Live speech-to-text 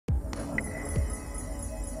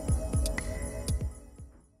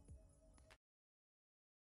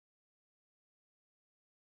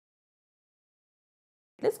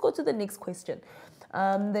Let's go to the next question.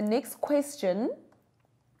 The next question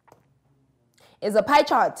is a pie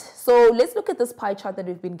chart. So let's look at this pie chart that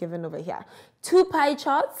we've been given over here. 2 pie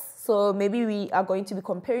charts. So maybe we are going to be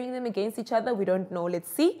comparing them against each other. We don't know.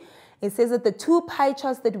 Let's see. It says that the 2 pie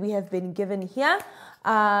charts that we have been given here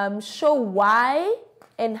show why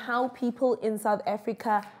and how people in South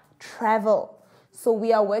Africa travel. So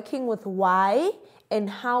we are working with why and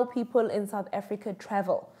how people in South Africa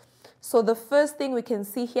travel. So the first thing we can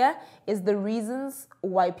see here is the reasons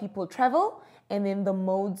why people travel, and then the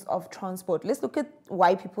modes of transport. Let's look at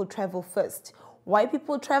why people travel first. Why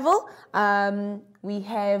people travel, we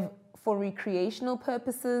have for recreational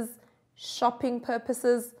purposes, shopping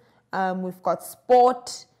purposes, we've got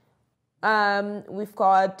sport, we've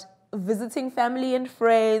got visiting family and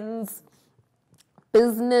friends,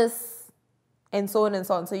 business, and so on and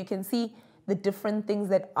so on. So you can see the different things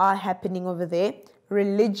that are happening over there.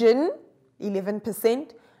 Religion,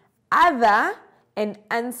 11%, other, and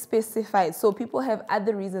unspecified. So people have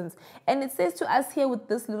other reasons. And it says to us here with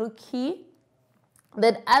this little key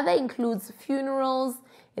that other includes funerals,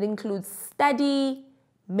 it includes study,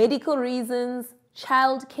 medical reasons,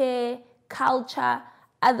 childcare, culture,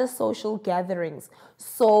 other social gatherings.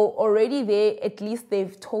 So already there, at least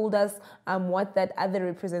they've told us what that other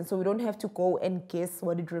represents. So we don't have to go and guess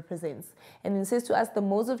what it represents. And then it says to us the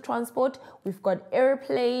modes of transport. We've got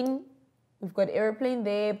airplane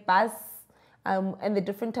there, bus, and the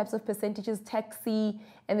different types of percentages, taxi,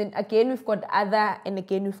 and then again we've got other, and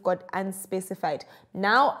again we've got unspecified.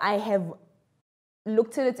 Now I have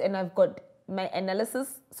looked at it and I've got my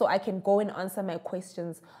analysis, so I can go and answer my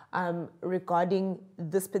questions regarding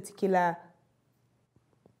this particular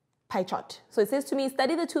pie chart. So it says to me,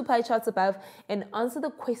 study the 2 pie charts above and answer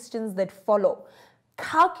the questions that follow.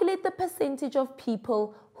 Calculate the percentage of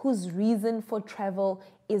people whose reason for travel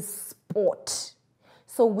is sport.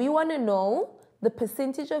 So we want to know the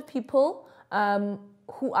percentage of people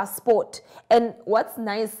who are sport. And what's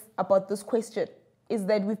nice about this question is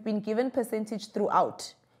that we've been given percentage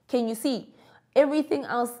throughout. Can you see? Everything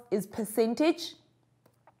else is percentage.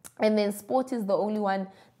 And then sport is the only one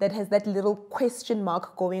that has that little question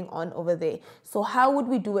mark going on over there. So how would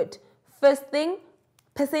we do it? First thing,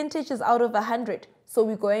 percentage is out of 100. So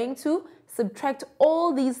we're going to subtract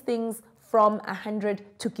all these things from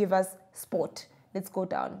 100 to give us sport. Let's go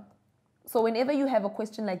down. So whenever you have a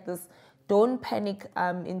question like this, don't panic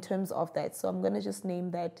in terms of that. So I'm going to just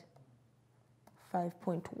name that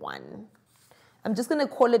 5.1. I'm just going to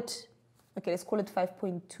call it, okay, let's call it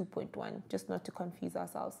 5.2.1, just not to confuse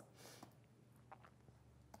ourselves.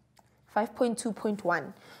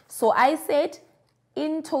 5.2.1. So I said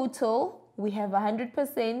in total, we have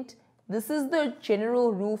 100%. This is the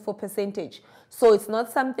general rule for percentage. So it's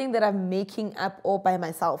not something that I'm making up all by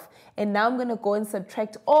myself. And now I'm going to go and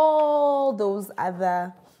subtract all those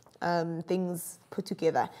other things put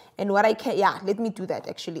together. And what I can, let me do that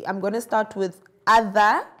actually. I'm going to start with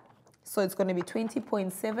other. So it's going to be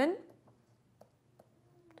 20.7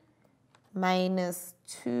 minus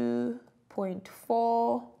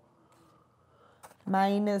 2.4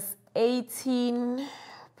 minus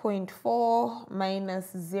 18.4 minus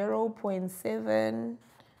 0.7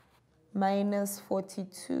 minus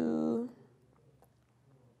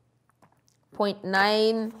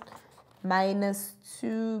 42.9 minus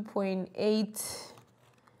 2.8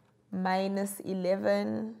 minus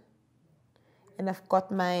 11, and I've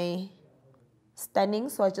got my stunning,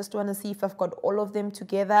 so I just want to see if I've got all of them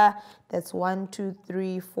together. That's 1, 2,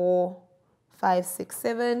 3, 4, 5, 6,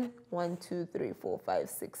 7. 1, 2, 3, 4, 5,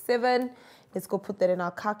 6, 7. Let's go put that in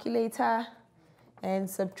our calculator and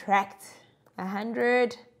subtract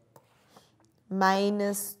 100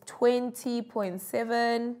 minus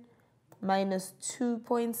 20.7 minus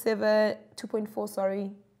 2.4,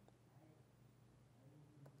 sorry.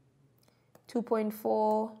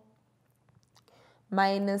 2.4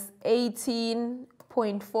 minus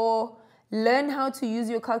 18.4. Learn how to use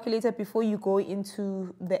your calculator before you go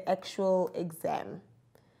into the actual exam.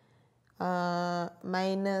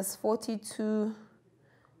 Minus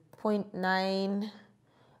 42.9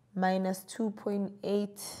 minus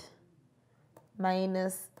 2.8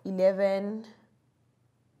 minus 11.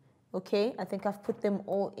 Okay, I think I've put them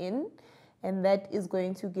all in, and that is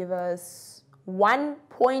going to give us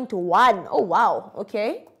 1.1. Oh, wow.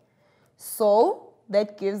 Okay, so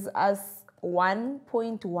that gives us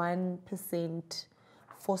 1.1%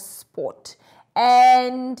 for sport.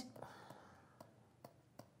 And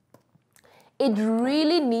it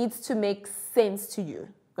really needs to make sense to you,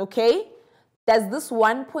 okay? Does this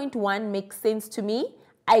 1.1 make sense to me?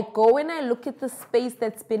 I go and I look at the space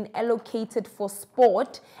that's been allocated for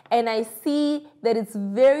sport, and I see that it's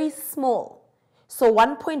very small. So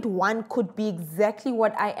 1.1 could be exactly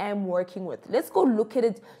what I am working with. Let's go look at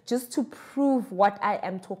it just to prove what I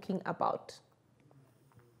am talking about.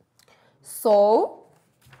 So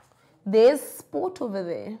there's sport over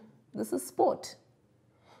there. This is sport.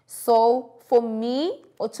 So for me,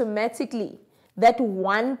 automatically, that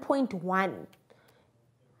 1.1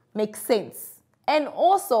 makes sense. And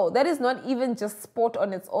also, that is not even just sport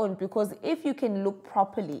on its own, because if you can look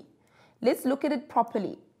properly, let's look at it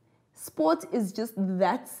properly. Sport is just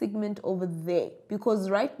that segment over there, because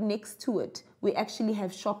right next to it, we actually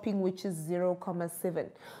have shopping, which is 0.7.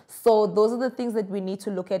 So those are the things that we need to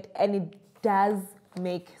look at, and it does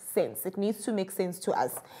make sense. It needs to make sense to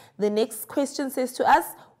us. The next question says to us,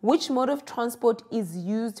 which mode of transport is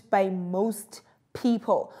used by most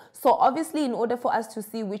people? So obviously, in order for us to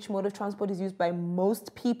see which mode of transport is used by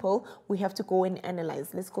most people, we have to go and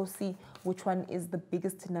analyze. Let's go see which one is the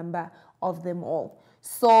biggest number of them all.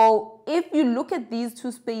 So if you look at these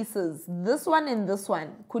two spaces, this one and this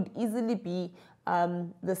one could easily be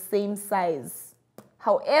the same size.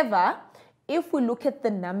 However, if we look at the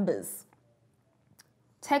numbers,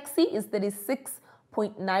 taxi is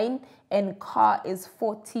 36.9 and car is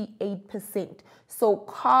 48%. So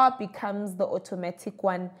car becomes the automatic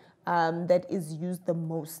one that is used the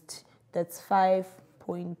most. That's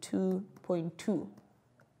 5.2.2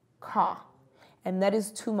 car. And that is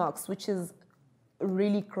 2 marks, which is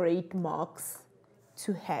really great marks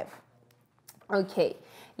to have. Okay,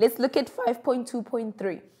 let's look at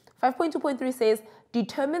 5.2.3. 5.2.3 says,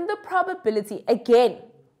 determine the probability. Again,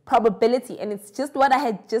 probability, and it's just what I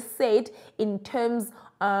had just said in terms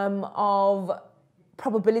of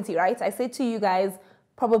probability, right? I said to you guys,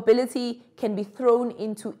 probability can be thrown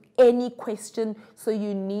into any question, so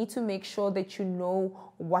you need to make sure that you know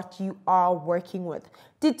what you are working with.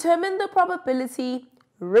 Determine the probability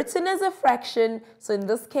written as a fraction. So in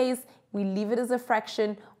this case, we leave it as a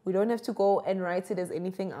fraction. We don't have to go and write it as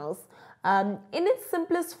anything else. In its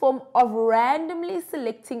simplest form, of randomly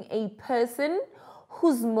selecting a person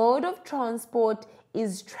whose mode of transport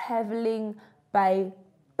is traveling by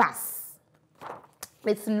bus.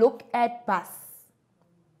 Let's look at bus.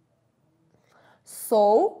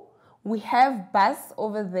 So we have bus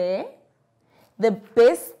over there. The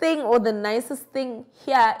best thing or the nicest thing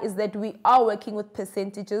here is that we are working with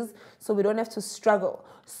percentages, so we don't have to struggle.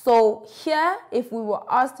 So here, if we were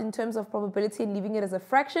asked in terms of probability and leaving it as a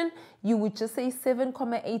fraction, you would just say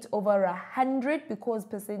 7.8 over 100, because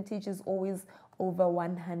percentage is always over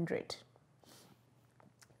 100.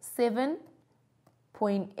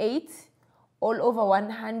 7.8 all over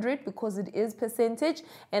 100, because it is percentage.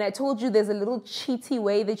 And I told you there's a little cheaty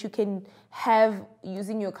way that you can have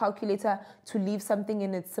using your calculator to leave something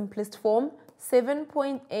in its simplest form.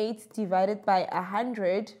 7.8 divided by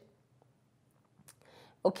 100.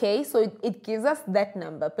 Okay, so it gives us that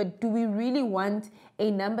number. But do we really want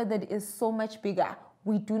a number that is so much bigger?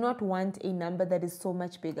 We do not want a number that is so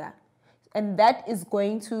much bigger. And that is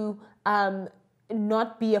going to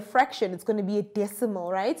not be a fraction. It's going to be a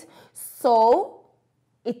decimal, right? So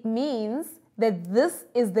it means that this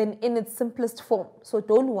is then in its simplest form. So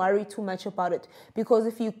don't worry too much about it, because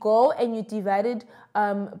if you go and you divide it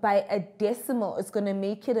by a decimal, it's going to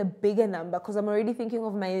make it a bigger number, because I'm already thinking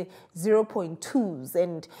of my 0.2s.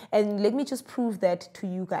 And let me just prove that to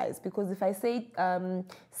you guys, because if I say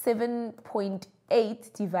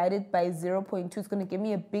 7.8 divided by 0.2 is going to give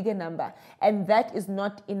me a bigger number, and that is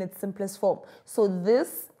not in its simplest form. So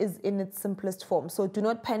this is in its simplest form. So do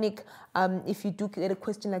not panic if you do get a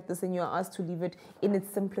question like this and you are asked to leave it in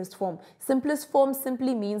its simplest form. Simplest form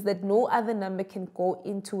simply means that no other number can go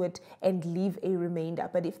into it and leave a remainder.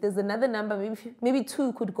 But if there's another number, maybe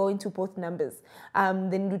 2 could go into both numbers,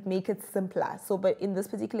 then it would make it simpler. So, but in this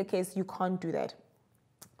particular case, you can't do that.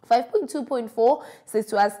 5.2.4 says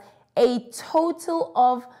to us, a total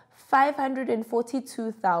of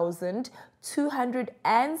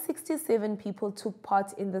 542,267 people took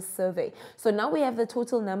part in the survey. So now we have the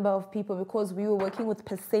total number of people, because we were working with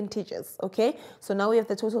percentages, okay? So now we have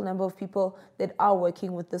the total number of people that are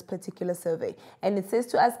working with this particular survey. And it says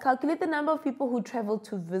to us, calculate the number of people who traveled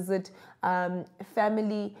to visit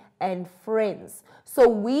family and friends. So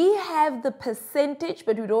we have the percentage,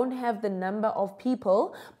 but we don't have the number of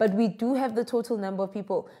people, but we do have the total number of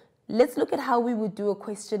people. Let's look at how we would do a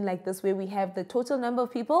question like this, where we have the total number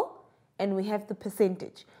of people and we have the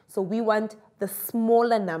percentage. So we want the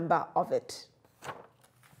smaller number of it.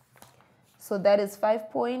 So that is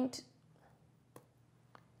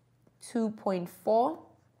 5.2.4.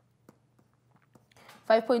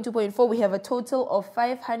 5.2.4, we have a total of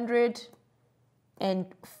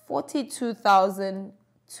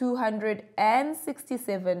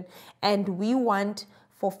 542,267, and we want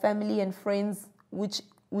for family and friends, which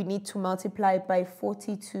we need to multiply by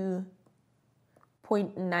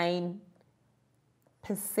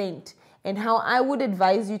 42.9%. And how I would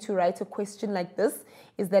advise you to write a question like this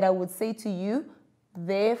is that I would say to you,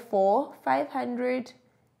 therefore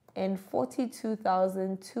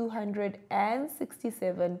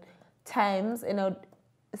 542,267 times, and I would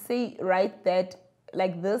say write that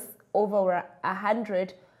like this over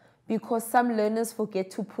 100, because some learners forget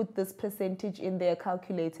to put this percentage in their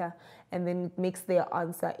calculator and then it makes their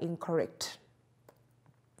answer incorrect.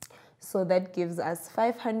 So that gives us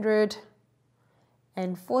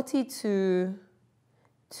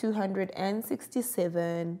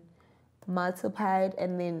 542,267 multiplied,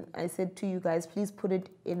 and then I said to you guys, please put it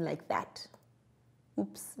in like that.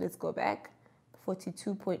 Oops, let's go back.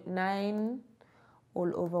 42.9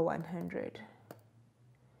 all over 100.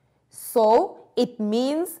 So it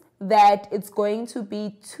means that it's going to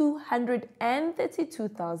be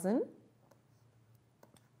 232,000.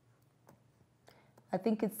 I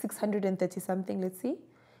think it's 630 something, let's see.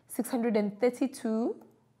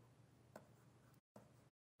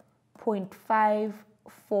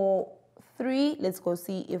 632.543. Let's go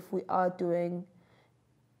see if we are doing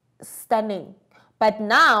stunning. But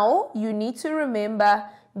now you need to remember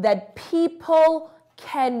that people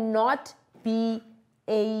cannot be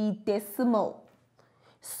a decimal.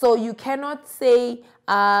 So you cannot say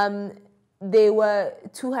there were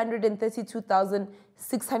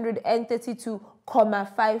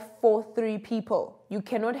 232,632,543 people. You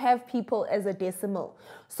cannot have people as a decimal.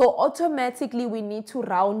 So automatically we need to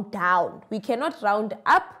round down. We cannot round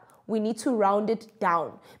up, we need to round it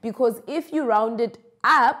down. Because if you round it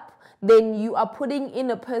up, then you are putting in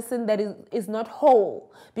a person that is not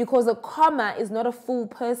whole, because a comma is not a full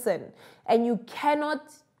person, and you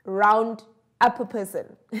cannot round up a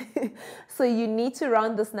person. So you need to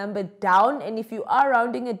round this number down, and if you are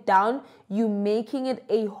rounding it down, you're making it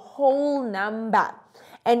a whole number.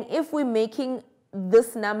 And if we're making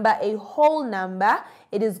this number a whole number,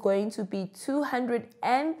 it is going to be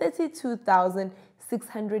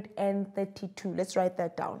 232,632. Let's write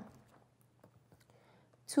that down.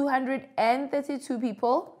 232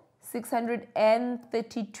 people,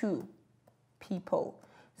 632 people.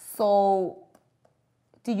 So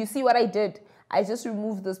did you see what I did? I just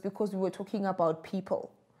removed this because we were talking about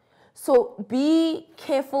people. So be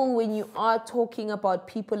careful when you are talking about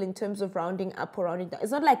people in terms of rounding up or rounding down.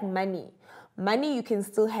 It's not like money. Money, you can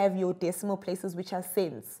still have your decimal places, which are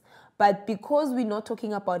cents. But because we're not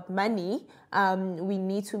talking about money, we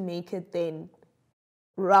need to make it then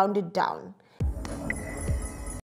rounded down.